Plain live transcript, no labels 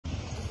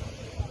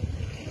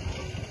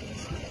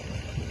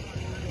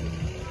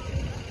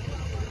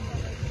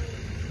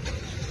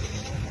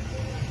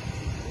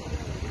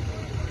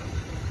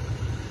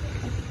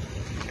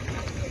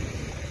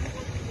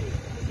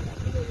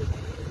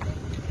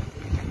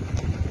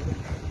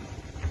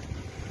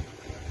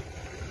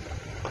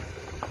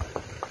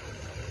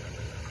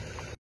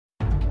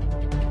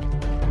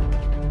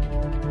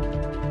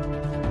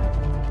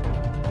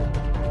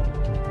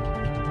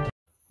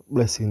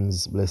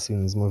Blessings,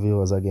 my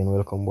viewers again.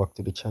 Welcome back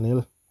to the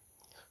channel.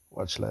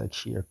 Watch, like,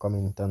 share,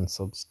 comment, and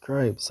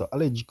subscribe. So,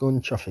 alleged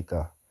gun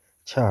trafficker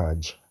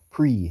charge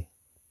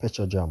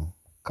pre-Petra Jam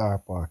car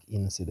park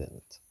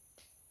incident.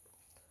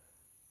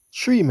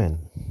 3 men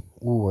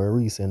who were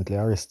recently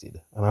arrested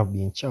and have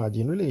been charged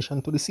in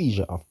relation to the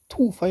seizure of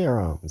 2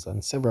 firearms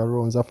and several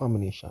rounds of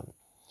ammunition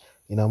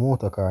in a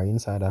motor car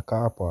inside a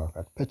car park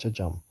at Petra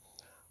Jam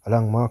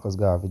along Marcus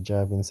Garvey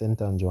Drive in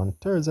St. Andrew on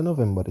Thursday,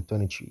 November the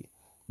 23rd.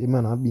 The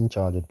man have been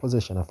charged with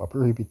possession of a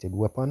prohibited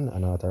weapon,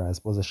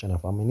 unauthorized possession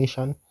of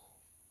ammunition,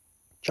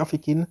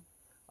 trafficking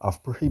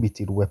of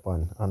prohibited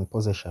weapon, and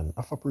possession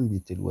of a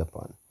prohibited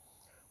weapon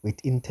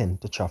with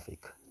intent to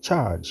traffic.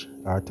 Charge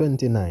are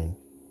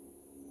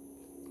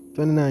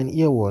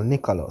 29-year-old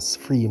Nicholas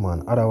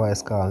Freeman,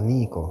 otherwise called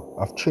Nico,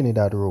 of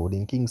Trinidad Road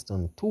in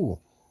Kingston. 2.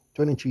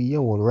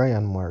 23-year-old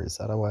Ryan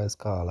Morris, otherwise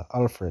called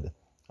Alfred,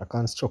 a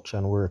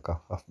construction worker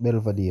of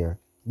Belvedere,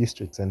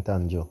 District St.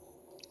 Andrew,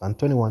 and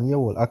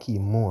 21-year-old Akeem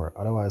Moore,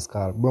 otherwise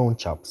called Brown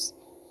Chaps,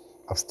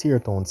 of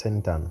Steertown,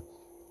 St. Ann,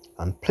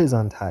 and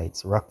Pleasant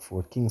Heights,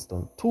 Rockford,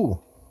 Kingston. 2.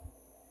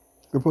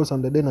 Reports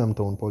from the Denham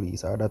Town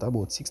Police are that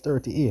about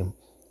 6:30 am,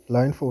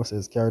 law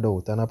enforcement carried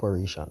out an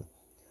operation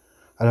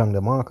along the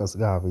Marcus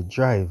Garvey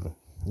Drive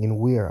in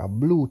where a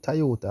blue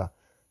Toyota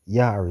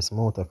Yaris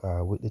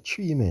motorcar with the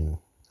 3 men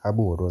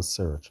aboard was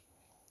searched.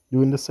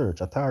 During the search,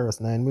 a Taurus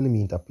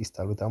 9mm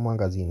pistol with a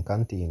magazine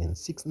containing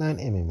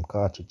 6.9mm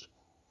cartridge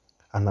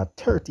and a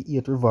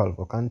 .38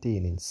 revolver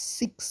containing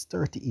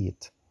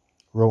 6.38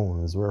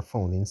 rounds were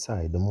found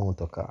inside the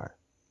motor car.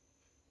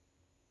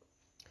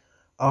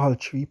 All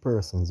 3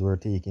 persons were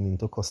taken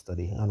into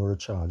custody and were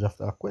charged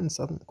after a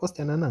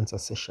question and answer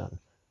session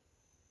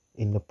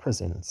in the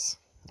presence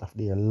of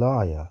their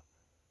lawyer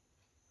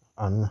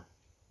on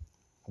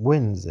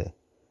Wednesday,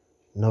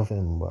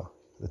 November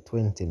the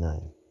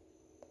 29th.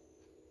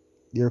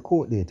 Their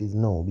court date is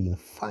now being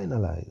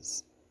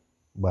finalized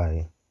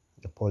by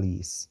the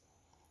police.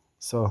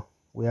 So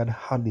we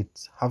have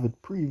it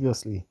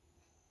previously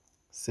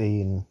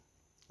saying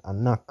a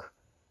knock.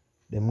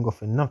 Them go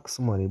for knock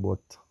somebody,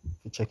 but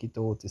if you check it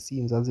out, it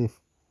seems as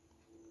if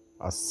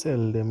a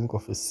cell them go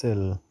for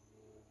sell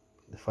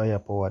the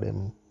firepower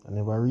them. I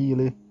never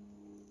really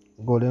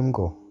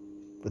go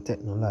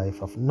protect no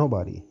life of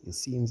nobody. It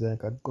seems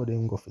like I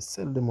go for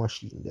sell the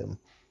machine them.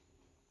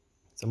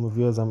 Some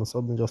viewers and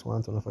subbing just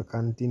want to know if I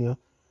continue.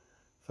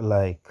 If you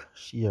like,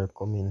 share,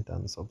 comment,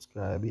 and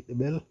subscribe. Hit the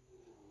bell.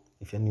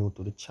 If you're new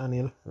to the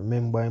channel,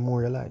 remember, the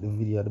more you like the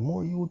video, the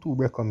more YouTube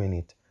recommend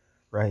it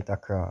right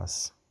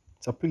across.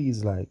 So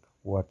please like,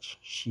 watch,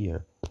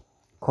 share,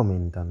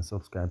 comment, and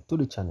subscribe to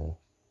the channel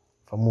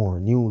for more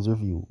news,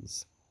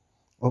 reviews,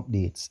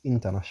 updates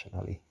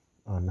internationally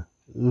and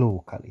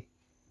locally.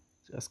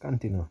 Just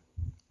continue.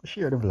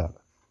 Share the vlog.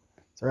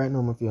 So right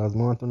now, my viewers, I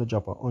want to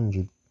drop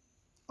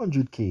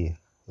 100k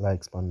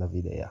likes on the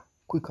video.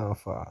 Quick and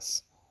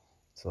fast.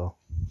 So,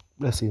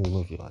 blessings,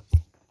 my viewers.